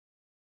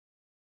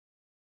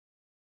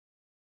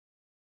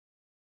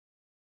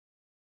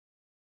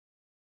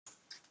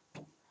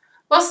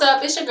What's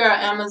up? It's your girl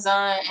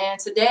Amazon, and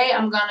today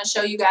I'm gonna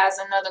show you guys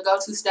another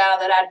go-to style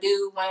that I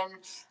do when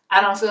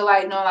I don't feel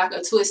like doing like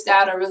a twist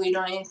out or really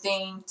doing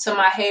anything to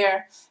my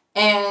hair.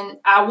 And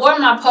I wore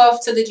my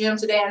puff to the gym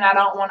today, and I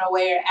don't want to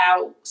wear it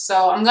out,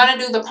 so I'm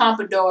gonna do the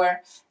pompadour.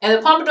 And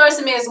the pompadour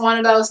to me is one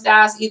of those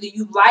styles, either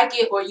you like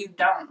it or you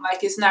don't.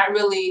 Like, it's not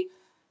really,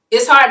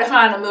 it's hard to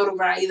find a middle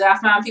ground. Either I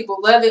find people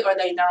love it or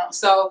they don't.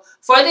 So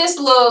for this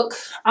look,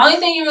 only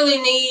thing you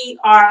really need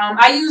are,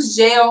 I use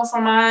gel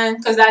for mine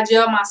because I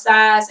gel my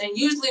sides. And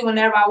usually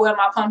whenever I wear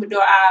my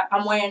pompadour,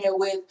 I'm wearing it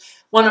with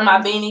one of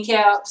my beanie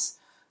caps.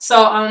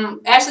 So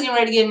I'm actually getting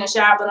ready to get in the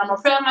shower, but I'm going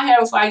to prep my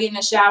hair before I get in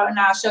the shower, and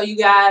I'll show you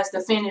guys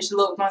the finished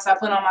look once I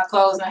put on my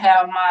clothes and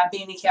have my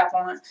beanie cap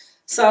on.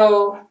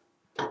 So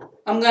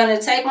I'm going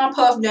to take my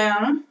puff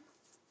down.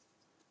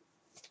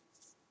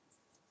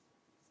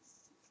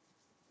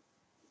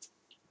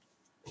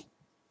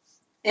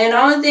 And the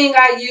only thing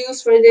I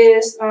use for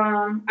this,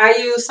 I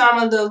use some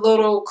of the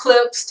little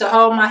clips to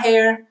hold my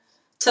hair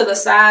to the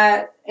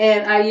side.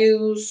 And I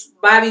use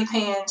bobby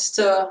pins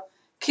to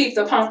keep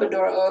the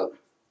pompadour up.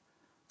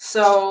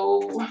 So,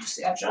 let's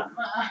see, I dropped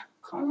my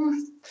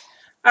comb.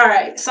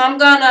 Alright, so I'm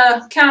going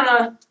to kind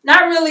of,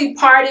 not really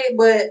part it,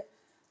 but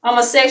I'm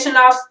going to section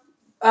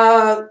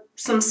off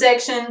some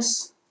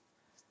sections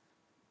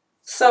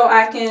so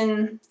I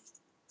can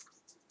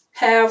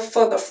have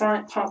for the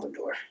front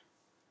pompadour.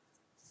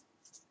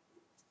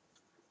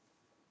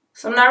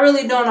 So I'm not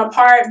really doing a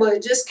part,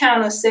 but just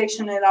kind of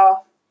section it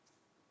off.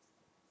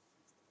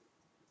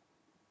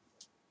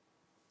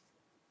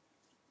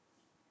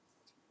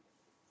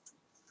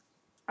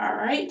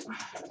 Alright.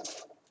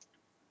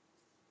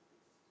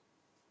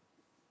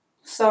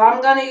 So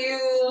I'm going to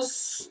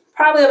use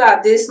probably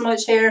about this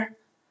much hair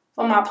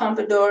for my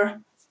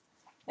pompadour.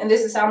 And this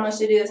is how much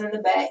it is in the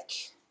back.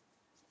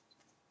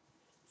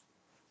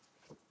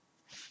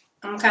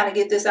 I'm going to kind of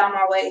get this out of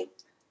my way.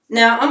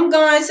 Now I'm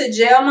going to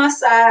gel my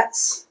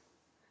sides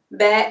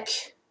back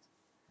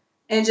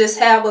and just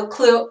have a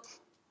clip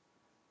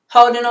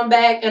holding them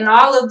back. And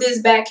all of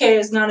this back hair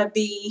is going to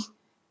be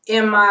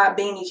in my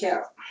beanie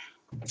cap.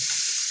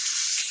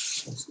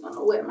 Just going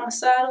to wet my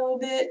side a little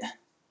bit.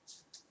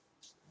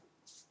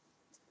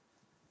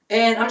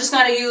 And I'm just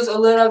going to use a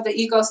little of the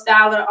Eco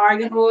Styler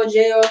Argan Oil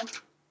Gel.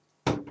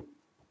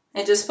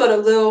 And just put a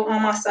little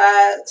on my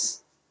sides.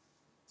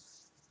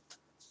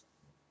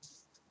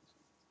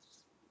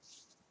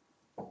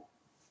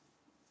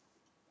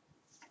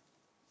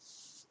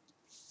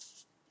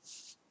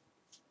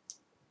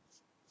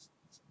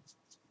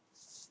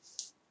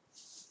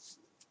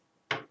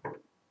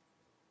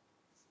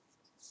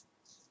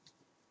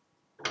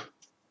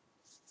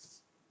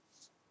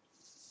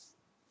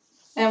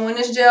 And when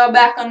it's gel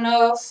back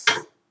enough,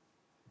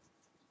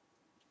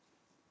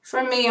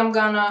 for me, I'm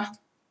going to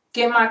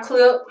get my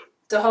clip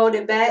to hold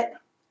it back.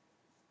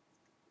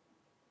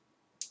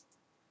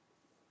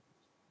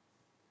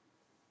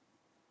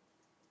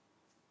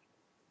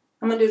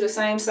 I'm going to do the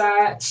same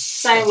side.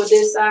 Same with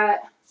this side.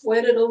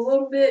 Wet it a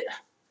little bit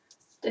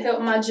to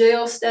help my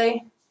gel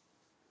stay.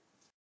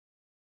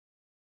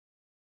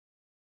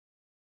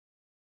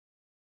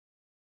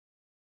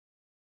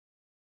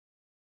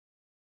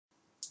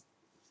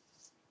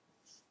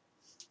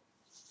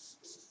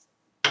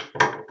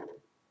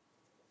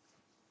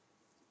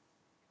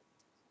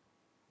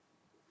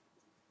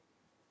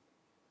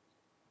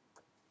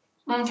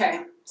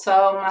 Okay,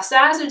 so my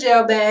sides are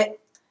gel back.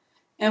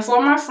 And for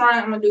my front,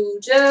 I'm going to do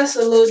just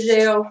a little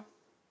gel.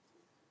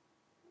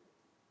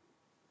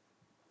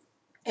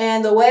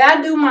 And the way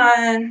I do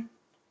mine,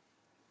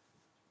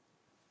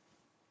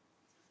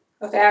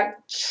 okay,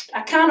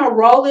 I kind of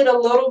roll it a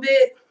little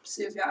bit.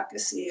 See if y'all can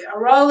see it. I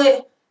roll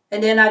it,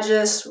 and then I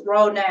just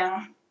roll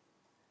down.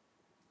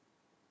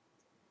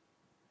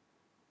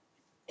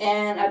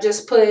 And I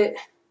just put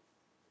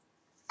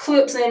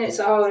clips in it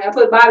to hold it. I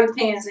put bobby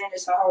pins in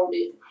it to hold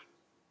it.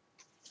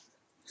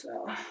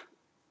 So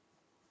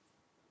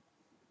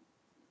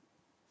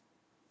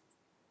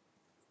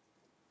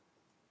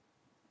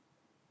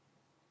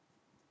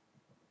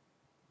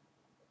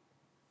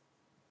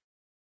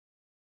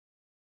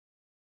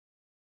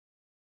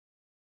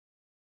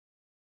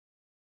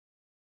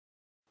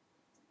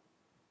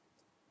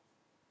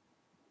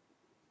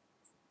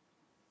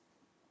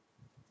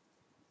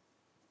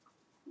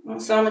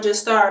I'm going to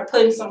just start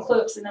putting some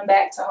clips in the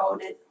back to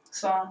hold it.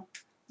 Some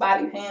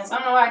bobby pins. I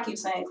don't know why I keep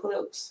saying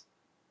clips.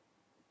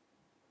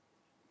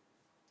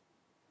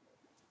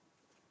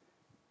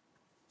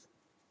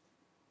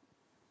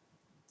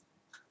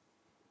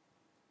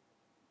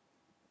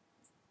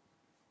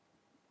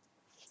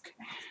 Okay.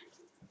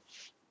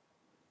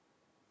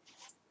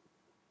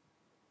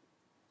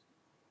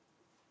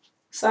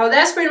 So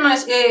that's pretty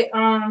much it.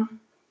 I'm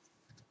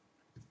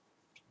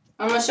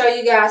going to show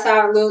you guys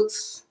how it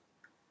looks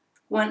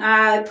when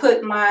I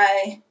put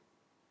my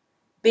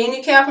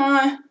beanie cap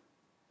on.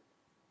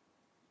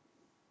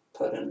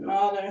 Put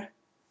another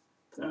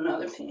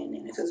pin in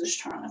it because it's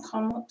trying to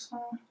come up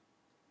some.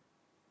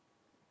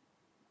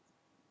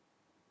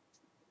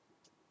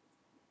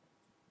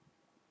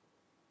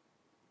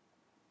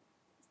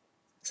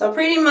 So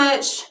pretty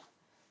much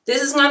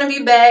this is going to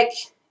be back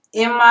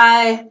in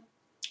my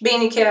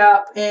beanie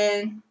cap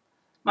and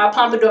my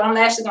pompadour. I'm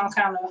actually going to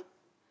kind of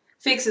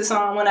fix this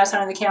on when I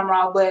turn the camera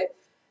off, but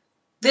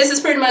this is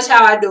pretty much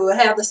how I do it.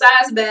 I have the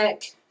sides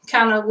back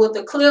kind of with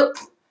the clip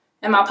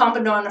and my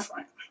pompadour in the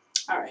front.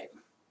 Alright.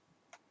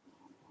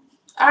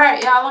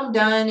 Alright, y'all, I'm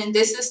done, and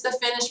this is the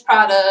finished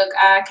product.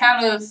 I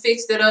kind of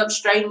fixed it up,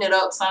 straightened it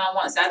up some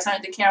once I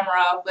turned the camera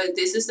off, but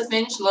this is the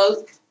finished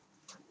look.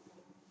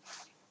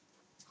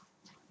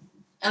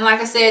 And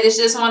like I said, it's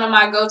just one of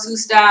my go-to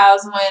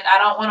styles when I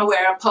don't want to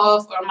wear a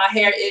puff or my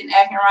hair isn't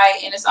acting right.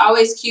 And it's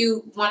always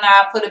cute when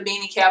I put a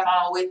beanie cap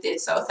on with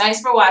it. So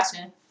thanks for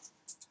watching.